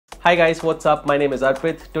Hi guys, what's up? My name is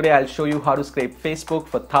Arpit. Today I'll show you how to scrape Facebook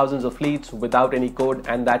for thousands of leads without any code,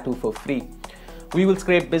 and that too for free. We will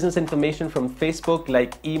scrape business information from Facebook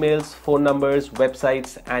like emails, phone numbers,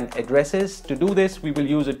 websites and addresses. To do this, we will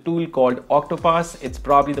use a tool called Octoparse. It's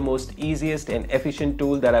probably the most easiest and efficient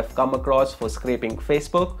tool that I've come across for scraping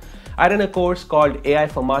Facebook. I run a course called AI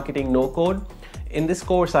for Marketing No Code. In this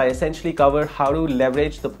course, I essentially cover how to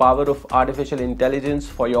leverage the power of artificial intelligence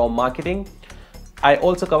for your marketing. I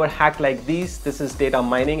also cover hack like these. This is data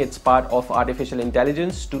mining. It's part of artificial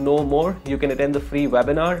intelligence. To know more, you can attend the free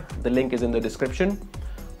webinar. The link is in the description.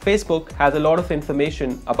 Facebook has a lot of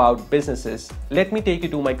information about businesses. Let me take you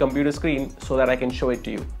to my computer screen so that I can show it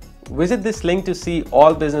to you. Visit this link to see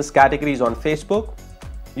all business categories on Facebook.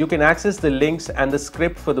 You can access the links and the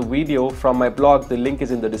script for the video from my blog. The link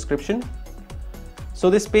is in the description. So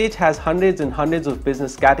this page has hundreds and hundreds of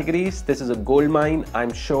business categories. This is a gold mine.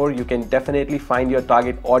 I'm sure you can definitely find your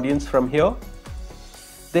target audience from here.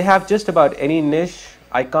 They have just about any niche.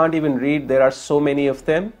 I can't even read. There are so many of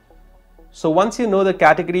them. So once you know the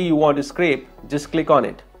category you want to scrape, just click on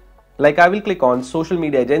it. Like I will click on social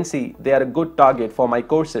media agency. They are a good target for my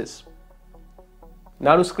courses.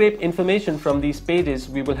 Now to scrape information from these pages,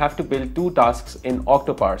 we will have to build two tasks in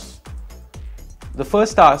Octoparse. The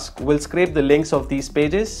first task will scrape the links of these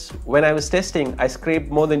pages. When I was testing, I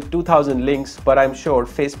scraped more than 2000 links, but I'm sure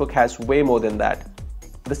Facebook has way more than that.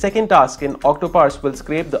 The second task in Octoparse will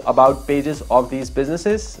scrape the about pages of these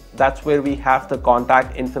businesses. That's where we have the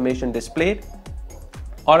contact information displayed.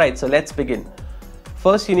 Alright, so let's begin.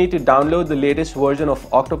 First, you need to download the latest version of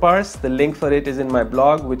Octoparse. The link for it is in my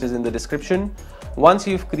blog, which is in the description. Once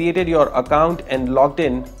you've created your account and logged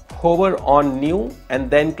in, hover on New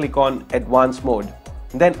and then click on Advanced Mode.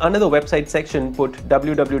 Then under the website section, put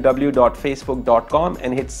www.facebook.com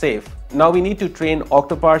and hit Save. Now we need to train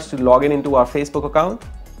Octoparse to log in into our Facebook account.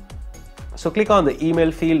 So click on the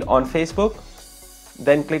email field on Facebook,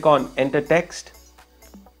 then click on Enter Text,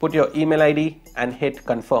 put your email ID and hit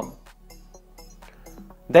Confirm.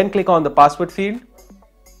 Then click on the password field,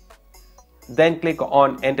 then click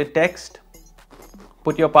on Enter Text,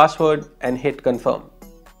 put your password and hit Confirm.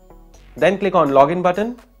 Then click on Login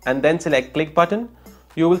button and then select Click button.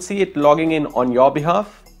 You will see it logging in on your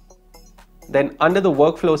behalf. Then under the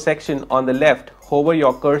workflow section on the left, hover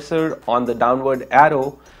your cursor on the downward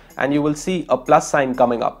arrow and you will see a plus sign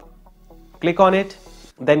coming up. Click on it,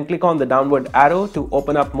 then click on the downward arrow to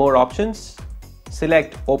open up more options.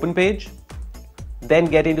 Select Open Page, then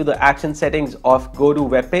get into the action settings of Go to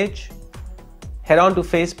Web Page. Head on to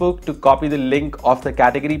Facebook to copy the link of the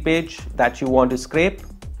category page that you want to scrape.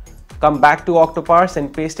 Come back to Octoparse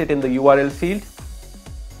and paste it in the URL field.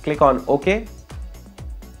 Click on OK.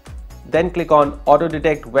 Then click on Auto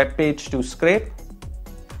Detect Web Page to scrape.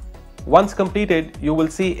 Once completed, you will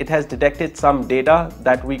see it has detected some data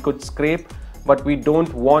that we could scrape, but we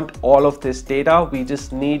don't want all of this data. We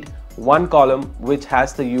just need one column which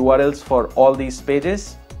has the URLs for all these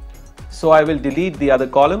pages. So I will delete the other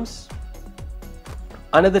columns.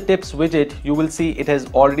 Under the tips widget, you will see it has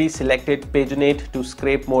already selected paginate to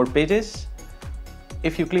scrape more pages.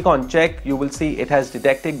 If you click on check, you will see it has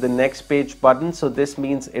detected the next page button. So this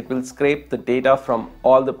means it will scrape the data from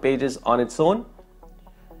all the pages on its own.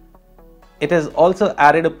 It has also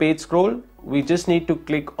added a page scroll. We just need to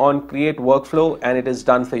click on create workflow and it is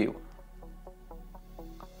done for you.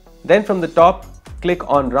 Then from the top, click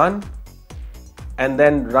on run and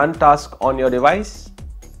then run task on your device.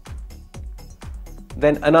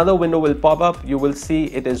 Then another window will pop up. You will see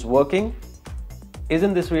it is working.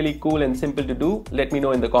 Isn't this really cool and simple to do? Let me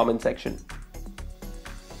know in the comment section.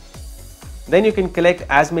 Then you can collect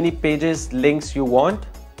as many pages, links you want.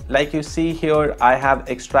 Like you see here, I have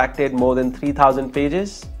extracted more than 3000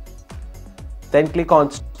 pages. Then click on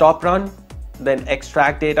Stop Run, then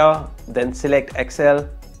Extract Data, then select Excel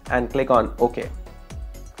and click on OK.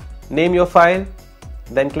 Name your file,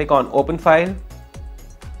 then click on Open File.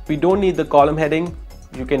 We don't need the column heading.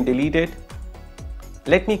 You can delete it.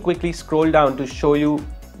 Let me quickly scroll down to show you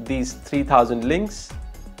these 3000 links.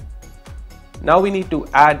 Now we need to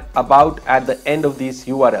add About at the end of these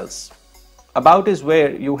URLs. About is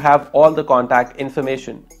where you have all the contact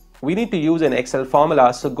information. We need to use an Excel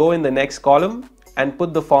formula, so go in the next column and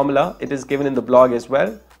put the formula. It is given in the blog as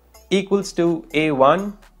well. Equals to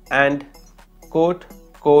A1 and quote,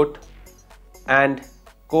 quote and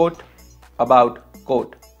quote about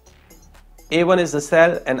quote. A1 is the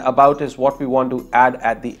cell and about is what we want to add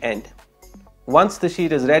at the end. Once the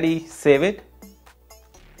sheet is ready, save it.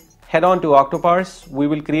 Head on to Octoparse. We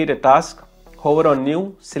will create a task. Hover on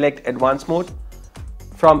New, select Advanced Mode.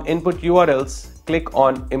 From Input URLs, click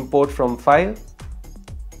on Import from File.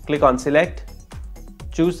 click on select,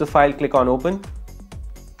 choose the file, click on open,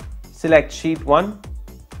 select sheet 1,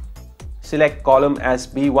 select column as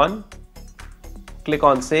B1, click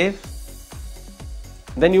on save.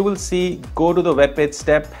 Then you will see go to the web page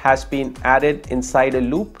step has been added inside a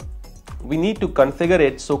loop. We need to configure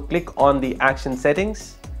it, so click on the action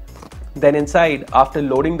settings. Then inside, after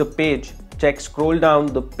loading the page, check scroll down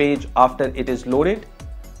the page after it is loaded.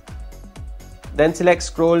 Then select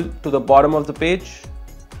scroll to the bottom of the page.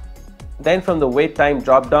 Then from the wait time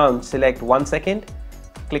drop down, select 1 second,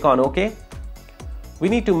 click on OK. We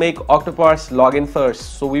need to make Octoparse login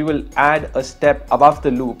first, so we will add a step above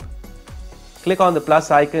the loop. Click on the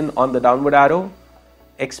plus icon on the downward arrow,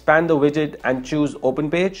 expand the widget and choose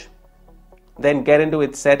open page. Then get into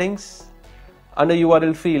its settings. Under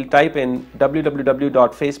URL field, type in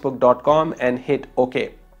www.facebook.com and hit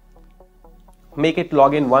OK. Make it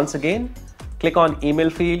login once again. Click on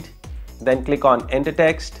email field, then click on enter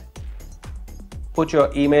text. Put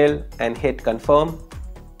your email and hit confirm.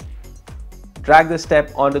 Drag the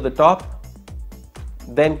step onto the top.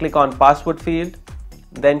 Then click on password field.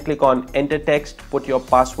 Then click on enter text, put your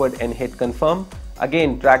password and hit confirm.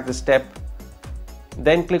 Again, drag the step.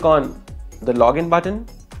 Then click on the login button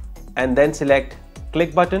and then select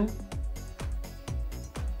click button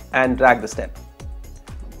and drag the step.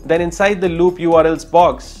 Then inside the loop URLs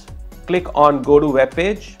box, click on go to web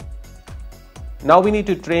page. Now we need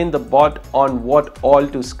to train the bot on what all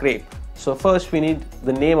to scrape. So first we need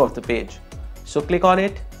the name of the page. So click on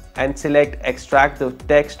it and select extract the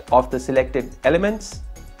text of the selected elements.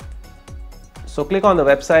 So click on the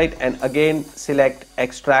website and again select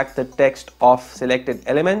extract the text of selected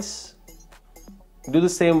elements. Do the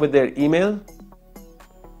same with their email.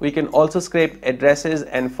 We can also scrape addresses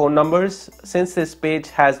and phone numbers. Since this page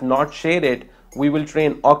has not shaded, we will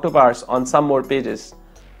train Octoparse on some more pages.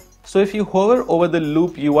 So if you hover over the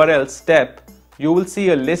loop URL step, you will see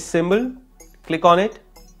a list symbol. Click on it.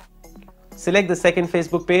 Select the second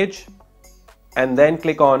Facebook page and then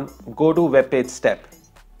click on go to web page step.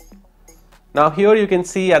 Now here you can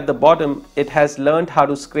see at the bottom it has learned how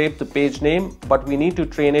to scrape the page name, but we need to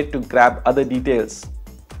train it to grab other details.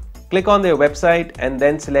 Click on their website and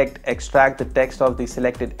then select extract the text of the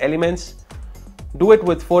selected elements. Do it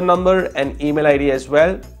with phone number and email ID as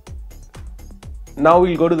well. Now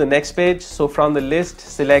we'll go to the next page. So from the list,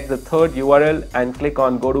 select the third URL and click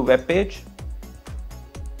on go to web page.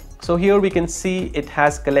 So here we can see it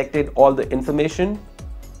has collected all the information.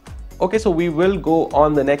 Okay, so we will go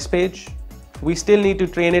on the next page. We still need to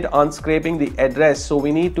train it on scraping the address, so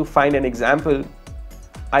we need to find an example.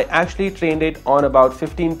 I actually trained it on about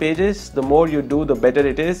 15 pages. The more you do, the better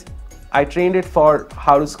it is. I trained it for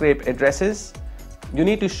how to scrape addresses. You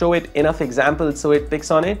need to show it enough examples so it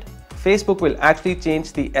picks on it. Facebook will actually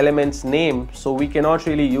change the element's name, so we cannot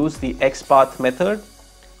really use the XPath method.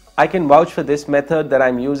 I can vouch for this method that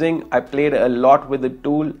I'm using. I played a lot with the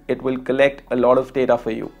tool. It will collect a lot of data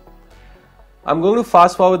for you. I'm going to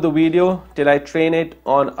fast forward the video till I train it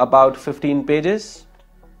on about 15 pages.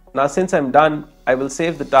 Now since I'm done, I will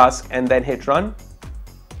save the task and then hit run.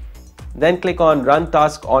 Then click on run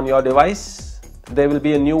task on your device. There will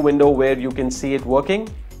be a new window where you can see it working.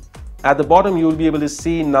 At the bottom you will be able to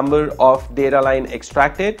see number of data line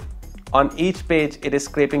extracted. On each page it is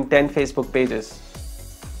scraping 10 Facebook pages.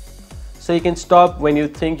 So you can stop when you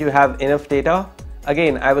think you have enough data.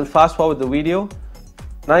 Again, I will fast forward the video.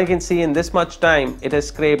 Now you can see in this much time it has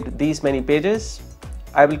scraped these many pages.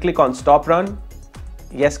 I will click on stop run,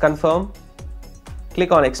 yes confirm,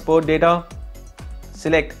 click on export data,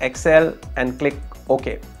 select Excel and click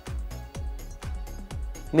OK.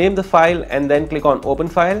 Name the file and then click on open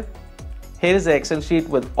file. Here is the Excel sheet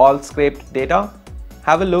with all scraped data.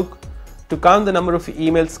 Have a look. To count the number of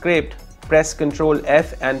emails scraped, press Ctrl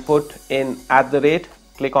F and put in @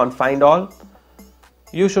 click on find all.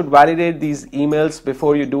 You should validate these emails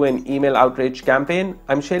before you do an email outreach campaign.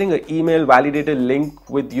 I'm sharing an email validator link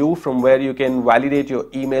with you from where you can validate your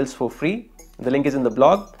emails for free. The link is in the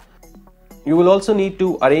blog. You will also need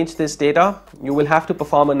to arrange this data. You will have to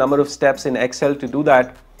perform a number of steps in Excel to do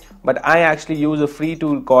that. But I actually use a free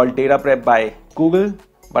tool called Data Prep by Google,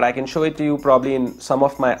 but I can show it to you probably in some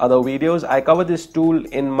of my other videos. I cover this tool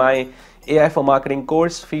in my AI for Marketing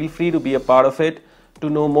course. Feel free to be a part of it. To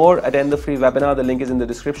know more, attend the free webinar. The link is in the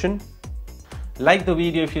description. Like the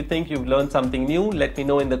video if you think you've learned something new. Let me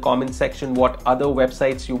know in the comment section what other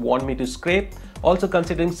websites you want me to scrape. Also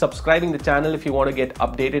considering subscribing the channel if you want to get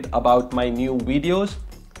updated about my new videos.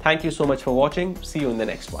 Thank you so much for watching. See you in the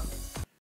next one.